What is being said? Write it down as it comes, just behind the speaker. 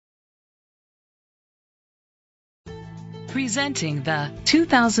Presenting the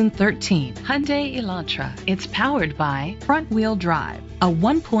 2013 Hyundai Elantra. It's powered by front-wheel drive, a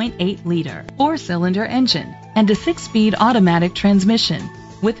 1.8-liter four-cylinder engine, and a 6-speed automatic transmission.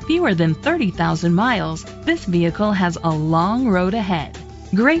 With fewer than 30,000 miles, this vehicle has a long road ahead.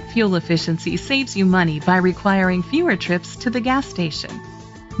 Great fuel efficiency saves you money by requiring fewer trips to the gas station.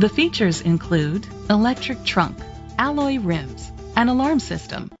 The features include electric trunk, alloy rims, an alarm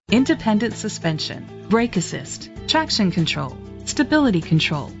system, independent suspension, brake assist, traction control, stability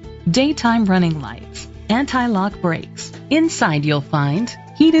control, daytime running lights, anti-lock brakes. Inside you'll find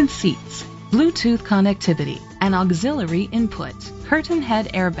heated seats, Bluetooth connectivity, an auxiliary input, curtain head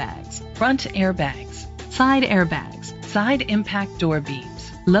airbags, front airbags, side impact door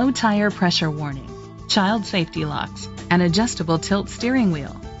beams, low tire pressure warning, child safety locks, an adjustable tilt steering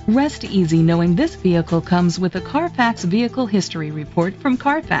wheel. Rest easy knowing this vehicle comes with a Carfax Vehicle History Report from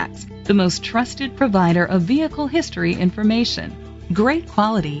Carfax, the most trusted provider of vehicle history information. Great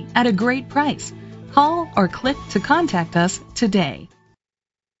quality at a great price. Call or click to contact us today.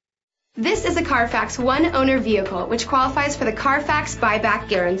 This is a Carfax one-owner vehicle which qualifies for the Carfax buyback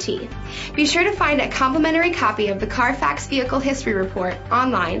guarantee. Be sure to find a complimentary copy of the Carfax Vehicle History Report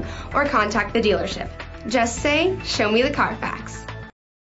online or contact the dealership. Just say, "Show me the Carfax."